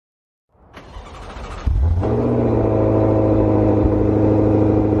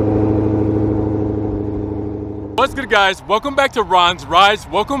good, guys? Welcome back to Ron's Rides.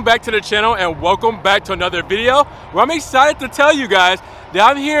 Welcome back to the channel and welcome back to another video where I'm excited to tell you guys that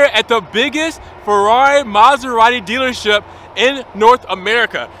I'm here at the biggest Ferrari Maserati dealership in North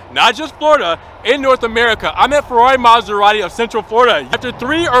America. Not just Florida, in North America. I'm at Ferrari Maserati of Central Florida. After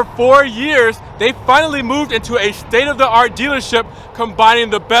 3 or 4 years, they finally moved into a state-of-the-art dealership combining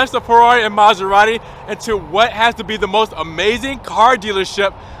the best of Ferrari and Maserati into what has to be the most amazing car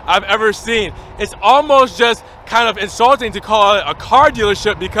dealership I've ever seen. It's almost just kind of insulting to call it a car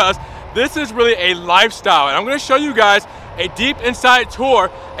dealership because this is really a lifestyle. And I'm going to show you guys a deep inside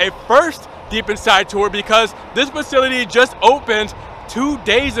tour, a first deep inside tour, because this facility just opened 2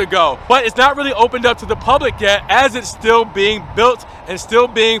 days ago, but it's not really opened up to the public yet as it's still being built and still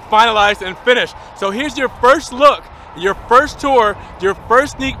being finalized and finished. So here's your first look, your first tour, your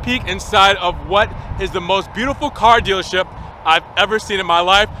first sneak peek inside of what is the most beautiful car dealership I've ever seen in my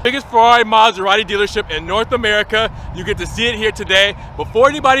life. Biggest Ferrari Maserati dealership in North America. You get to see it here today before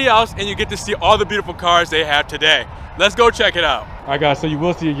anybody else, and you get to see all the beautiful cars they have today. Let's go check it out. All right, guys, so you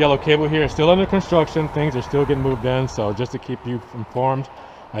will see a yellow cable here. It's still under construction. Things are still getting moved in, so just to keep you informed,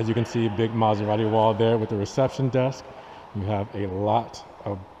 as you can see, big Maserati wall there with the reception desk. You have a lot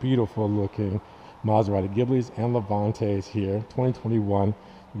of beautiful looking Maserati Ghiblis and Levantes here, 2021.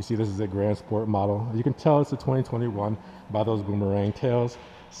 You see this is a Grand Sport model. You can tell it's a 2021 by those boomerang tails.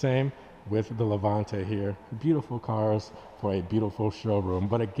 Same with the Levante here. Beautiful cars for a beautiful showroom.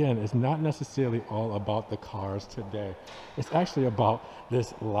 But again, it's not necessarily all about the cars today. It's actually about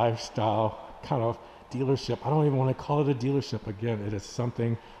this lifestyle kind of dealership. I don't even want to call it a dealership. Again, it is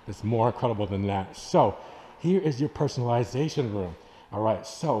something that's more incredible than that. So here is your personalization room. All right,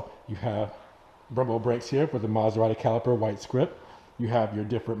 so you have Brembo brakes here for the Maserati caliper white script. You have your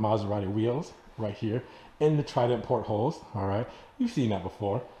different Maserati wheels right here in the Trident portholes. All right, you've seen that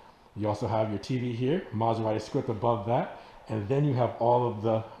before. You also have your TV here, Maserati script above that, and then you have all of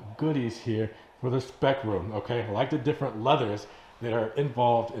the goodies here for the spec room. Okay, like the different leathers that are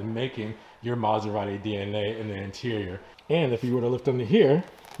involved in making your Maserati DNA in the interior. And if you were to lift under here,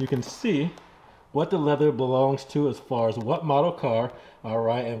 you can see what the leather belongs to as far as what model car, all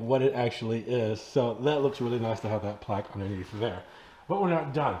right, and what it actually is. So that looks really nice to have that plaque underneath there. But we're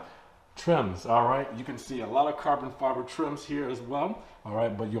not done. Trims, all right, you can see a lot of carbon fiber trims here as well, all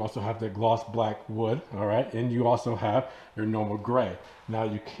right, but you also have the gloss black wood, all right, and you also have your normal gray. Now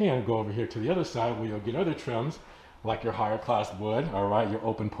you can go over here to the other side where you'll get other trims like your higher class wood, all right, your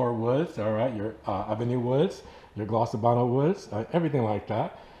open pore woods, all right, your ebony woods, your gloss albano woods, everything like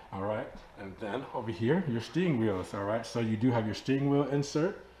that, all right. And then over here, your steering wheels, all right, so you do have your steering wheel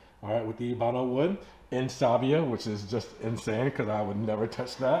insert, all right, with the ebano wood in Sabia, which is just insane because I would never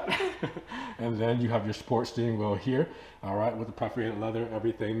touch that. And then you have your sports steering wheel here, all right, with the perforated leather,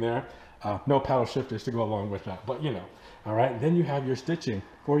 everything there. No paddle shifters to go along with that, but you know, all right. Then you have your stitching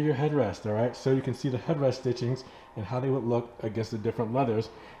for your headrest, all right, so you can see the headrest stitchings and how they would look against the different leathers,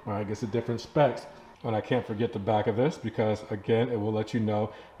 or against the different specs. And I can't forget the back of this because, again, it will let you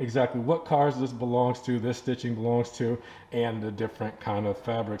know exactly what cars this belongs to, this stitching belongs to, and the different kind of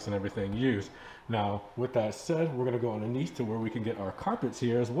fabrics and everything used. Now, with that said, we're going to go underneath to where we can get our carpets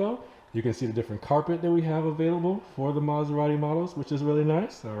here as well. You can see the different carpet that we have available for the Maserati models, which is really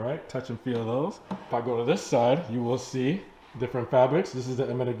nice. All right, touch and feel those. If I go to this side, you will see different fabrics. This is the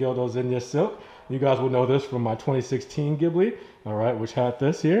Ermenegildo Zinnia silk. You guys will know this from my 2016 Ghibli, all right, which had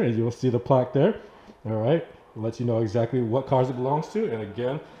this here, and you'll see the plaque there. All right, we'll let you know exactly what cars it belongs to, and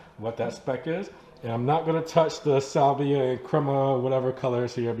again, what that spec is. And I'm not going to touch the salvia and crema, whatever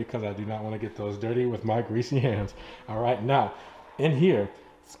colors here, because I do not want to get those dirty with my greasy hands. All right, now in here,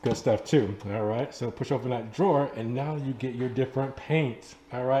 it's good stuff too. All right, so push open that drawer, and now you get your different paints.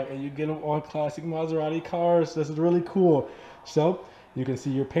 All right, and you get them on classic Maserati cars. This is really cool. So you can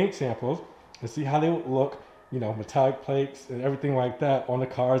see your paint samples and see how they would look, you know, metallic plates and everything like that on the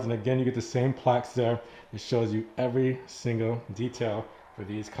cars. And again, you get the same plaques there. It shows you every single detail for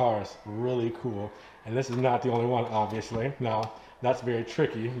these cars. Really cool. And this is not the only one, obviously. Now, that's very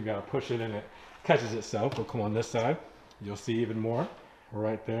tricky. You gotta push it and it catches itself. We'll come on this side. You'll see even more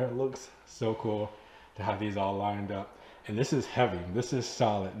right there. It looks so cool to have these all lined up. And this is heavy. This is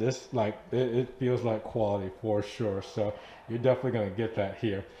solid. This, like, it feels like quality for sure. So you're definitely gonna get that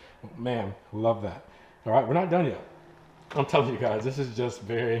here. Man, love that. All right, we're not done yet. I'm telling you guys, this is just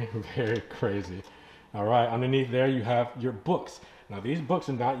very, very crazy. All right, underneath there you have your books. Now these books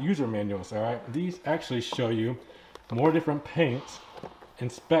are not user manuals, all right? These actually show you more different paints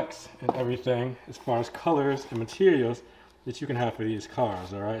and specs and everything as far as colors and materials that you can have for these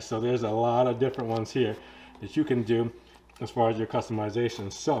cars, all right? So there's a lot of different ones here that you can do as far as your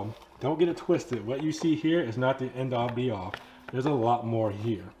customization. So don't get it twisted. What you see here is not the end all be all. There's a lot more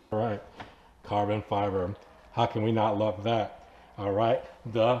here. All right, carbon fiber. How can we not love that? All right,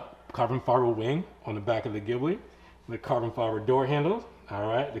 the carbon fiber wing on the back of the Ghibli, the carbon fiber door handles, all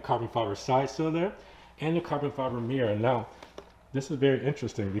right, the carbon fiber side sill there, and the carbon fiber mirror. Now, this is very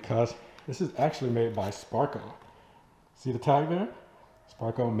interesting because this is actually made by Sparco. See the tag there?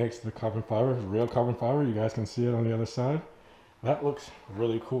 Sparco makes the carbon fiber, real carbon fiber. You guys can see it on the other side. That looks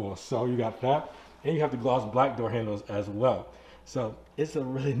really cool. So you got that, and you have the gloss black door handles as well. So it's a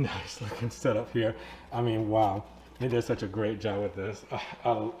really nice looking setup here. I mean, wow, they did such a great job with this.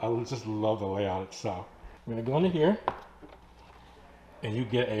 I just love the layout itself. We're gonna go into here, and you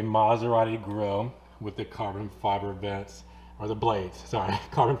get a Maserati grille with the carbon fiber vents, or the blades, sorry,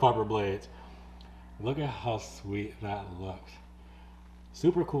 carbon fiber blades. Look at how sweet that looks.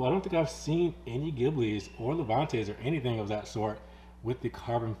 Super cool. I don't think I've seen any Ghiblis or Levantes or anything of that sort with the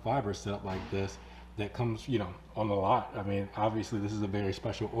carbon fiber setup like this that comes, you know, on the lot. I mean, obviously this is a very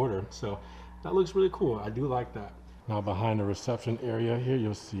special order, so that looks really cool. I do like that. Now behind the reception area here,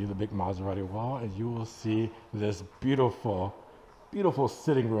 you'll see the big Maserati wall, and you will see this beautiful, beautiful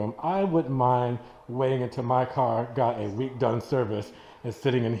sitting room. I wouldn't mind waiting until my car got a week done service and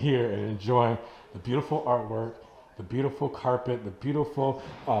sitting in here and enjoying the beautiful artwork, the beautiful carpet, the beautiful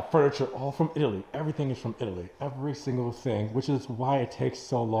furniture, all from Italy. Everything is from Italy, every single thing, which is why it takes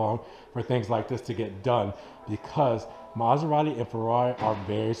so long for things like this to get done, because Maserati and Ferrari are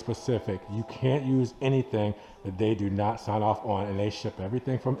very specific. You can't use anything that they do not sign off on, and they ship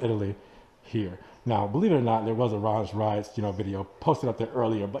everything from Italy here. Now, believe it or not, there was a Ron's Rides, video posted up there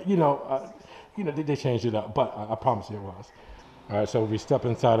earlier, but they changed it up, but I promise you it was. All right, so we step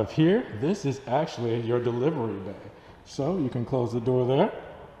inside of here. This is actually your delivery bay. So you can close the door there.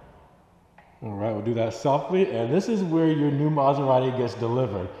 All right, we'll do that softly. And this is where your new Maserati gets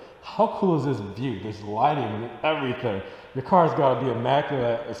delivered. How cool is this view, this lighting and everything? Your car's gotta be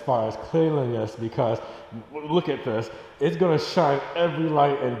immaculate as far as cleanliness, because look at this. It's gonna shine every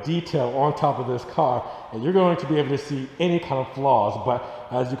light and detail on top of this car, and you're going to be able to see any kind of flaws. But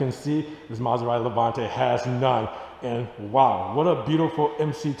as you can see, this Maserati Levante has none. And wow, what a beautiful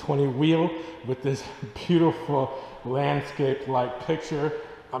MC20 wheel with this beautiful landscape-like picture.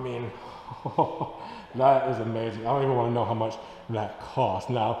 I mean, that is amazing. I don't even want to know how much that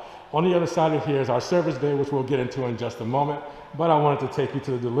costs. Now, on the other side of here is our service bay, which we'll get into in just a moment. But I wanted to take you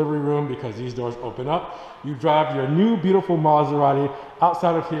to the delivery room because these doors open up. You drive your new beautiful Maserati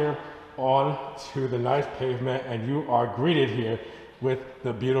outside of here onto the nice pavement, and you are greeted here with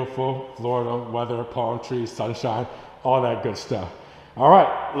the beautiful Florida weather, palm trees, sunshine, all that good stuff. All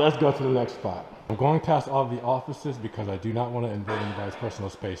right, let's go to the next spot. I'm going past all of the offices because I do not want to invade anybody's personal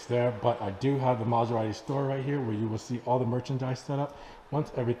space there, but I do have the Maserati store right here where you will see all the merchandise set up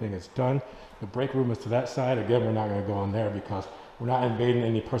once everything is done. The break room is to that side. Again, we're not going to go in there because we're not invading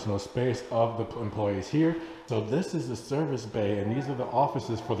any personal space of the employees here. So this is the service bay, and these are the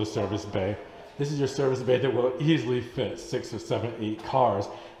offices for the service bay. This is your service bay that will easily fit 6 or 7, 8 cars.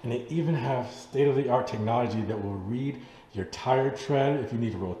 And they even have state-of-the-art technology that will read your tire tread, if you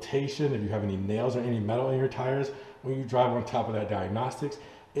need a rotation, if you have any nails or any metal in your tires, when you drive on top of that diagnostics.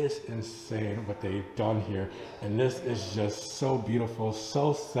 It's insane what they've done here. And this is just so beautiful,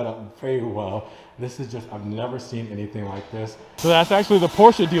 so set up very well. This is just, I've never seen anything like this. So that's actually the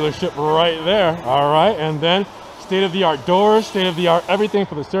Porsche dealership right there. All right, and then state-of-the-art doors, state-of-the-art everything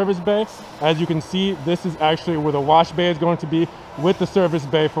for the service bay. As you can see, this is actually where the wash bay is going to be, with the service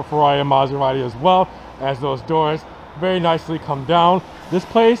bay for Ferrari and Maserati as well, as those doors very nicely come down. This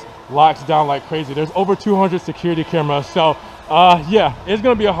place locks down like crazy. There's over 200 security cameras, so yeah, it's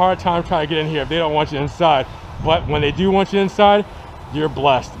gonna be a hard time trying to get in here if they don't want you inside. But when they do want you inside, you're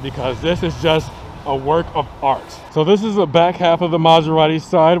blessed, because this is just a work of art. So this is the back half of the Maserati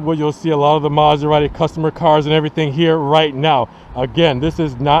side, where you'll see a lot of the Maserati customer cars and everything here right now. Again, this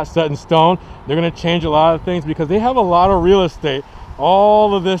is not set in stone. They're going to change a lot of things because they have a lot of real estate.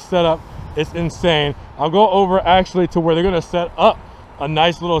 All of this setup is insane. I'll go over actually to where they're going to set up a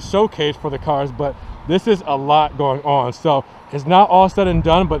nice little showcase for the cars, but this is a lot going on. So it's not all said and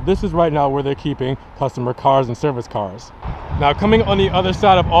done, but this is right now where they're keeping customer cars and service cars. Now, coming on the other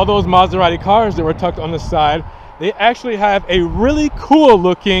side of all those Maserati cars that were tucked on the side, they actually have a really cool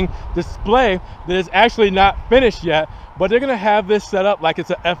looking display that is actually not finished yet, but they're gonna have this set up like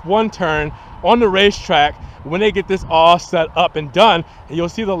it's an F1 turn on the racetrack when they get this all set up and done. And you'll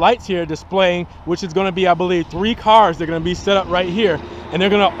see the lights here displaying, which is gonna be, I believe, 3 cars. They're gonna be set up right here, and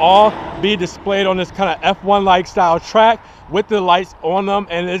they're gonna all be displayed on this kind of F1-like style track with the lights on them,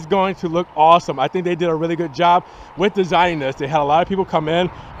 and it's going to look awesome. I think they did a really good job with designing this. They had a lot of people come in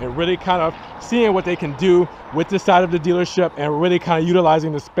and really kind of seeing what they can do with this side of the dealership and really kind of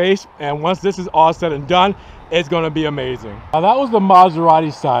utilizing the space. And once this is all said and done, it's going to be amazing. Now that was the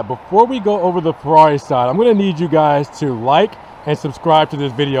Maserati side. Before we go over the Ferrari side, I'm going to need you guys to like and subscribe to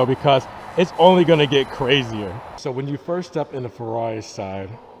this video because it's only going to get crazier. So when you first step in the Ferrari side,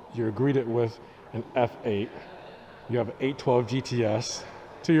 you're greeted with an F8. You have an 812 GTS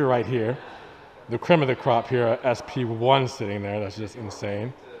to your right here. The cream of the crop here, SP1 sitting there. That's just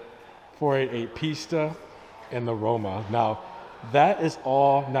insane. 488 Pista and the Roma. Now, that is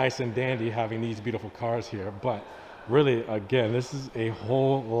all nice and dandy having these beautiful cars here, but really, again, this is a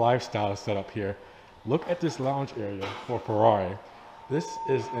whole lifestyle setup here. Look at this lounge area for Ferrari. This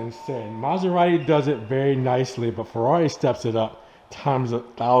is insane. Maserati does it very nicely, but Ferrari steps it up times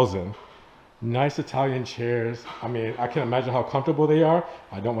 1,000. Nice Italian chairs. I mean, I can imagine how comfortable they are.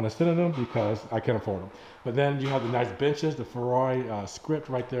 I don't want to sit in them because I can't afford them. But then you have the nice benches, the Ferrari script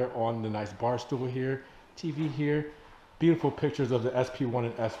right there on the nice bar stool here, TV here. Beautiful pictures of the SP1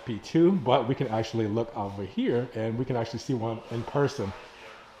 and SP2, but we can actually look over here and we can actually see one in person.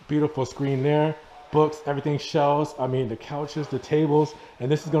 Beautiful screen there, books, everything shelves. I mean, the couches, the tables,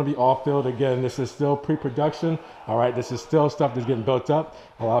 and this is going to be all filled. Again, this is still pre-production. All right, this is still stuff that's getting built up.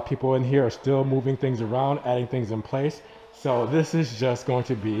 A lot of people in here are still moving things around, adding things in place. So this is just going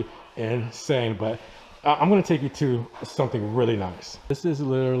to be insane. But I'm going to take you to something really nice. This is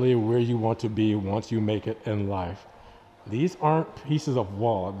literally where you want to be once you make it in life. These aren't pieces of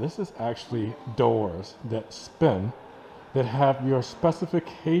wall. This is actually doors that spin that have your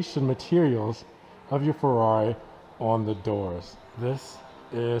specification materials of your Ferrari on the doors. This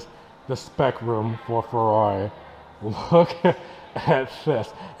is the spec room for Ferrari. Look at this.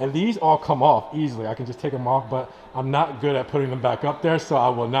 And these all come off easily. I can just take them off, but I'm not good at putting them back up there, so I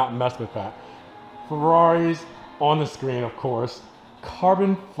will not mess with that. Ferraris on the screen, of course.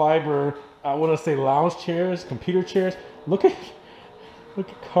 Carbon fiber, I want to say lounge chairs, computer chairs. Look at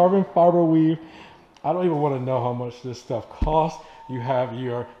carbon fiber weave. I don't even want to know how much this stuff costs. You have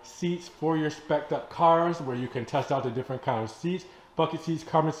your seats for your spec'd up cars where you can test out the different kind of seats, bucket seats,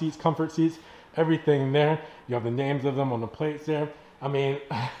 carbon seats, comfort seats, everything there. You have the names of them on the plates there. I mean,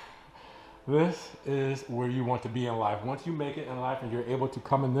 this is where you want to be in life. Once you make it in life and you're able to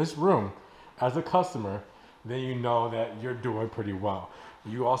come in this room as a customer, then you know that you're doing pretty well.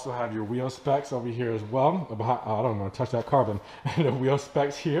 You also have your wheel specs over here as well. I don't want to touch that carbon. The wheel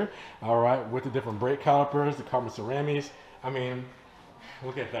specs here, all right, with the different brake calipers, the carbon ceramics. I mean,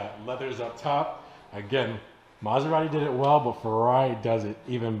 look at that. Leathers up top. Again, Maserati did it well, but Ferrari does it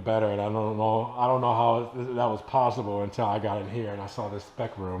even better. And I don't know how that was possible until I got in here and I saw this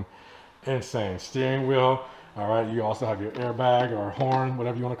spec room. Insane. Steering wheel. All right, you also have your airbag or horn,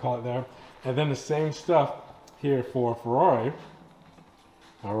 whatever you want to call it there. And then the same stuff here for Ferrari.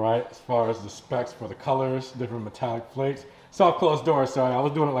 All right, as far as the specs for the colors, different metallic flakes. Soft closed doors, sorry, I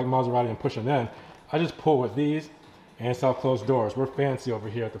was doing it like Maserati and pushing in. I just pull with these and soft closed doors. We're fancy over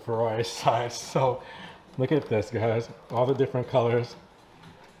here at the Ferrari side. So look at this, guys. All the different colors.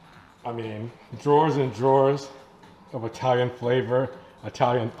 I mean, drawers and drawers of Italian flavor,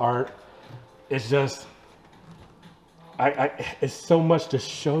 Italian art. It's just, it's so much to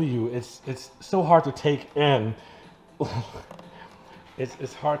show you. It's so hard to take in.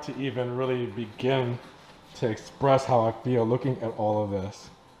 It's hard to even really begin to express how I feel looking at all of this.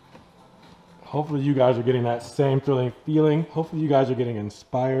 Hopefully you guys are getting that same thrilling feeling. Hopefully you guys are getting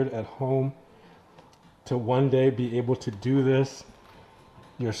inspired at home to one day be able to do this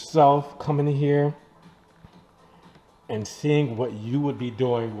yourself, coming in here and seeing what you would be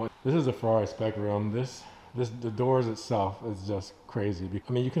doing. This is a Ferrari spec room. The doors itself is just crazy.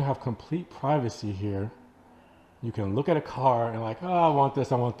 I mean, you can have complete privacy here. You can look at a car and like, oh, I want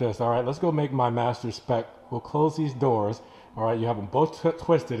this, I want this. All right, let's go make my master spec. We'll close these doors. All right, you have them both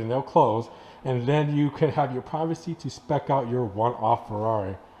twisted and they'll close. And then you can have your privacy to spec out your one-off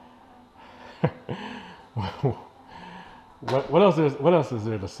Ferrari. What else is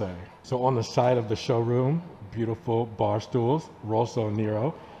there to say? So on the side of the showroom, beautiful bar stools, Rosso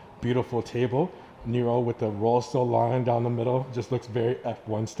Nero, beautiful table. Nero with the Rosso line down the middle, just looks very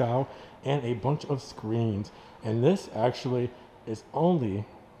F1 style, and a bunch of screens. And this actually is only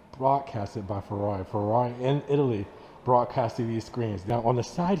broadcasted by Ferrari. Ferrari in Italy broadcasting these screens. Now on the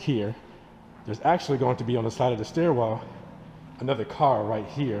side here, There's actually going to be on the side of the stairwell another car right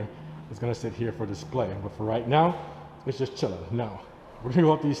here that's going to sit here for display. But for right now, it's just chilling. Now, we're going to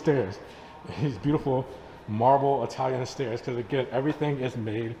go up these stairs. These beautiful marble Italian stairs, because again, everything is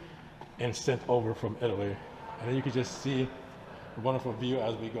made and sent over from Italy. And then you can just see the wonderful view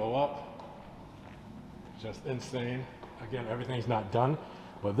as we go up. Just insane. Again, everything's not done,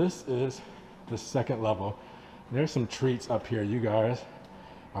 but this is the second level. There's some treats up here you guys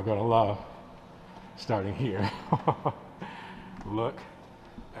are gonna love, starting here. Look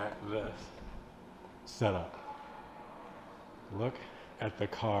at this setup. Look at the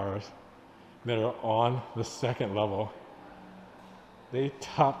cars that are on the second level. They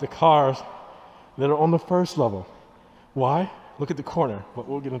top the cars that are on the first level. Why? Look at the corner, but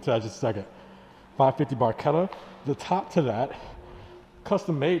we'll get into that in just a second. 550 Barchetta. The top to that,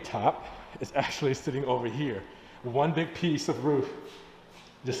 custom made top, is actually sitting over here. One big piece of roof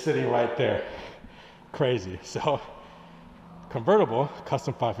just sitting right there. Crazy. So, convertible,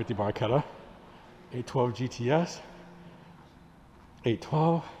 custom 550 Barchetta, 812 GTS,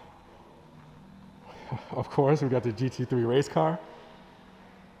 812. Of course, we got the GT3 race car,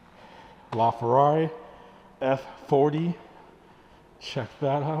 La Ferrari F40. Check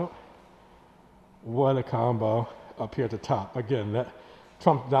that out. What a combo up here at the top. Again, that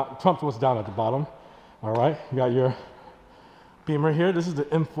trumps what's down at the bottom. All right, you got your Beamer here. This is the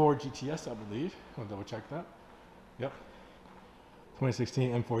M4 GTS, I believe. I'll double check that. Yep.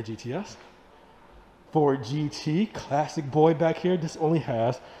 2016 M4 GTS. 4GT, classic boy back here. This only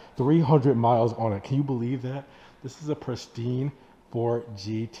has 300 miles on it. Can you believe that? This is a pristine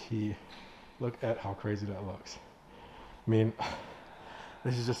 4GT. Look at how crazy that looks. I mean,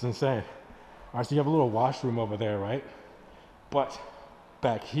 this is just insane. All right, so you have a little washroom over there, right? But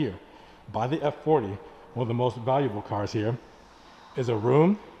back here, by the F40, one of the most valuable cars here, is a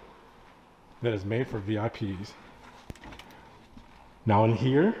room that is made for VIPs. Now in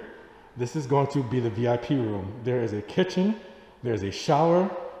here, this is going to be the VIP room. There is a kitchen, there's a shower,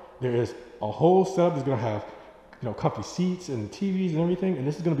 there is a whole setup that's gonna have, you know, comfy seats and TVs and everything, and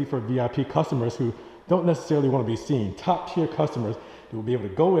this is gonna be for VIP customers who don't necessarily wanna be seen. Top tier customers who will be able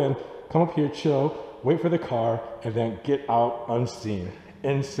to go in, come up here, chill, wait for the car, and then get out unseen.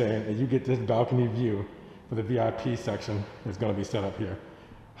 Insane, and you get this balcony view for the VIP section that's gonna be set up here.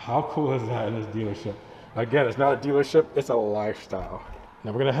 How cool is that in this dealership? Again, it's not a dealership, it's a lifestyle.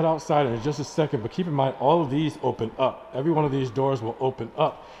 Now we're gonna head outside in just a second, but keep in mind, all of these open up. Every one of these doors will open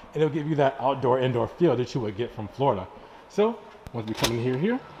up, and it'll give you that outdoor, indoor feel that you would get from Florida. So, once we come in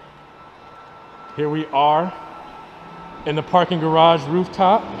here we are in the parking garage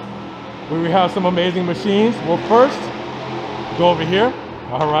rooftop, where we have some amazing machines. Well, first, go over here,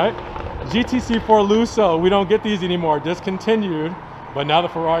 all right. GTC4 Lusso, we don't get these anymore, discontinued, but now the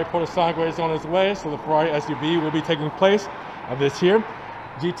Ferrari Portasangue is on its way, so the Ferrari SUV will be taking place of this here.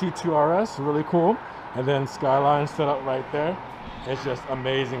 GT2 RS, really cool. And then Skyline set up right there. It's just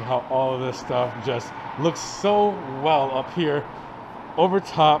amazing how all of this stuff just looks so well up here, over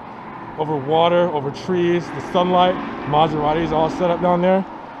top, over water, over trees, the sunlight. Maserati's all set up down there.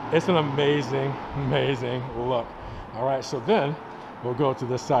 It's an amazing, amazing look. All right, so then we'll go to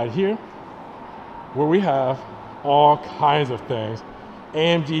this side here, where we have all kinds of things.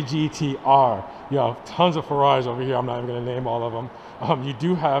 AMG GTR, you have tons of Ferraris over here. I'm not even gonna name all of them. You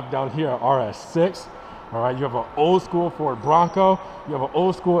do have down here a RS6, all right? You have an old school Ford Bronco, you have an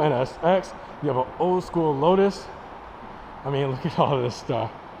old school NSX, you have an old school Lotus. I mean, look at all of this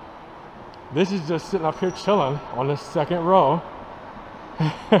stuff. This is just sitting up here chilling on the second row.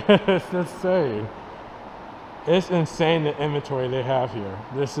 It's insane. It's insane the inventory they have here.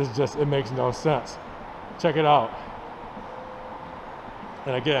 This is just, it makes no sense. Check it out.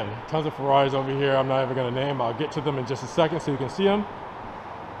 And again, tons of Ferraris over here. I'm not even gonna name. I'll get to them in just a second so you can see them.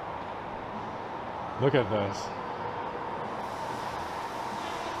 Look at this.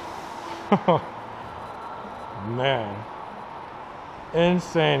 Man,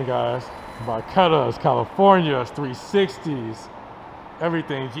 insane, guys. Barchettas, Californias, 360s,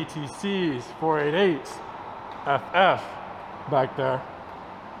 everything, GTCs, 488s, FF back there,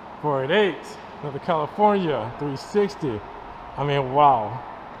 488s, another California, 360. I mean, wow.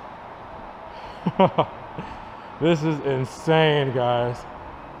 This is insane, guys.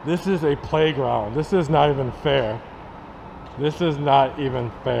 This is a playground. This is not even fair. This is not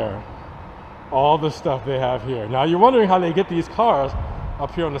even fair. All the stuff they have here. Now, you're wondering how they get these cars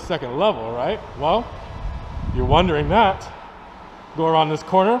up here on the second level, right? Well, you're wondering that. Go around this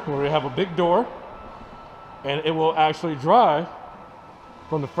corner where we have a big door, and it will actually drive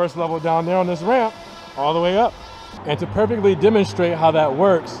from the first level down there on this ramp all the way up. And to perfectly demonstrate how that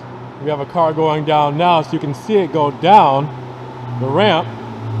works, We have a car going down now, so you can see it go down the ramp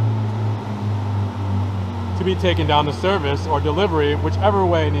to be taken down to service or delivery, whichever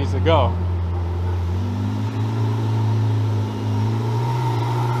way it needs to go.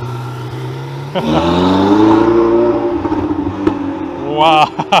 Wow.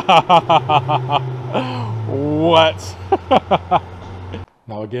 What?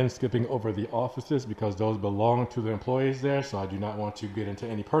 Now again, skipping over the offices because those belong to the employees there, so I do not want to get into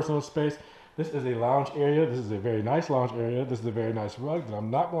any personal space. This is a lounge area. This is a very nice lounge area. This is a very nice rug that I'm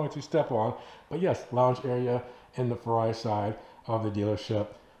not going to step on. But yes, lounge area in the Ferrari side of the dealership.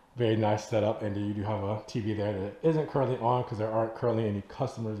 Very nice setup, and you do have a TV there that isn't currently on because there aren't currently any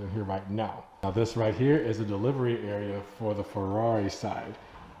customers in here right now. Now this right here is a delivery area for the Ferrari side.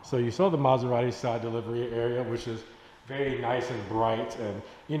 So you saw the Maserati side delivery area, which is very nice and bright and,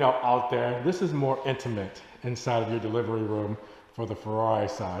 you know, out there. This is more intimate inside of your delivery room for the Ferrari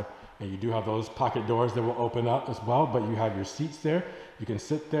side. And you do have those pocket doors that will open up as well, but you have your seats there. You can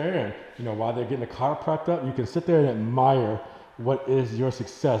sit there and, you know, while they're getting the car prepped up, you can sit there and admire what is your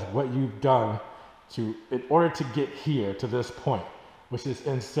success, what you've done in order to get here to this point, which is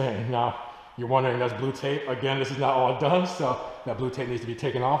insane. Now, you're wondering, that's blue tape. Again, this is not all done, so that blue tape needs to be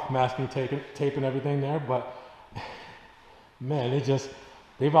taken off, masking tape and everything there, but man,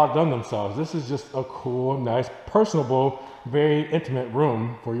 they've outdone themselves. This is just a cool, nice, personable, very intimate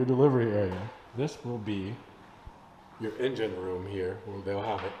room for your delivery area. This will be your engine room here, where they'll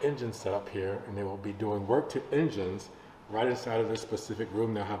have an engine set up here, and they will be doing work to engines right inside of this specific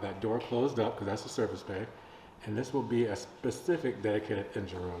room. They'll have that door closed up because that's the service bay, and this will be a specific dedicated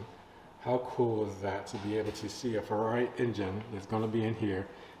engine room. How cool is that to be able to see a Ferrari engine that's going to be in here?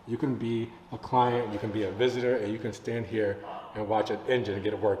 You can be a client, you can be a visitor, and you can stand here and watch an engine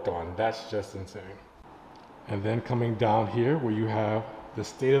get worked on. That's just insane. And then coming down here where you have the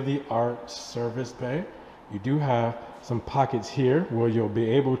state-of-the-art service bay, you do have some pockets here where you'll be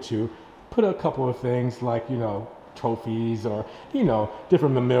able to put a couple of things like, you know, trophies or, you know,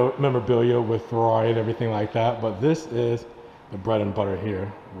 different memorabilia with Ferrari and everything like that. But this is the bread and butter here.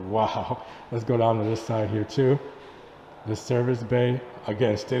 Wow. Let's go down to this side here too. The service bay,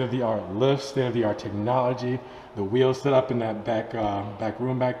 again, state-of-the-art lifts, state-of-the-art technology. The wheels set up in that back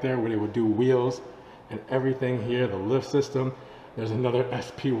room back there where they would do wheels and everything here. The lift system. There's another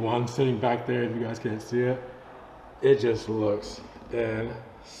SP1 sitting back there if you guys can't see it. It just looks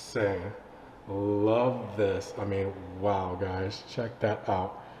insane. Love this. I mean, wow, guys, check that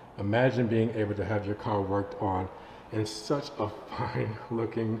out. Imagine being able to have your car worked on in such a fine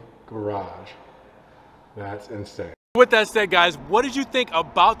looking garage. That's insane. With that said, guys, what did you think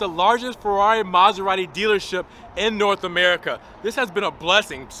about the largest Ferrari Maserati dealership in North America? This has been a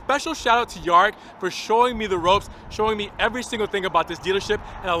blessing. Special shout out to Yark for showing me the ropes, showing me every single thing about this dealership,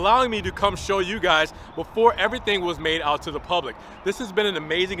 and allowing me to come show you guys before everything was made out to the public. This has been an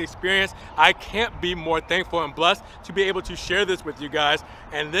amazing experience. I can't be more thankful and blessed to be able to share this with you guys,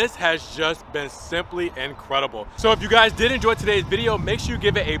 and this has just been simply incredible. So if you guys did enjoy today's video, make sure you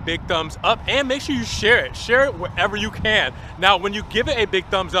give it a big thumbs up and make sure you share it. Share it wherever you can. Now, when you give it a big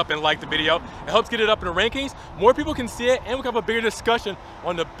thumbs up and like the video, it helps get it up in the rankings. More people can see it, and we can have a bigger discussion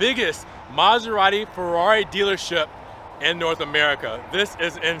on the biggest Maserati Ferrari dealership in North America. This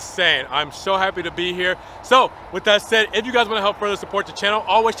is insane. I'm so happy to be here. So with that said, if you guys want to help further support the channel,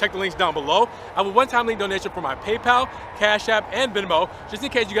 always check the links down below. I have a one-time link donation for my PayPal, Cash App, and Venmo. Just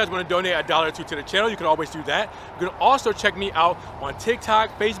in case you guys want to donate $1 or $2 to the channel, you can always do that. You can also check me out on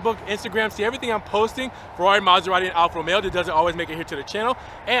TikTok, Facebook, Instagram, see everything I'm posting, Ferrari, Maserati, and Alfa Romeo that doesn't always make it here to the channel.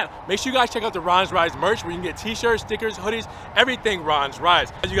 And make sure you guys check out the Ron's Rides merch where you can get t-shirts, stickers, hoodies, everything Ron's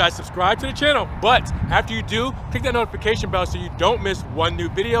Rides. As you guys subscribe to the channel, but after you do, click that notification bell so you don't miss one new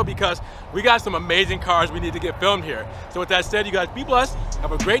video, because we got some amazing cars we need to get filmed here. So with that said, you guys be blessed,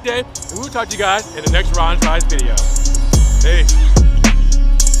 have a great day, and we'll talk to you guys in the next Ron's Rides video. Peace.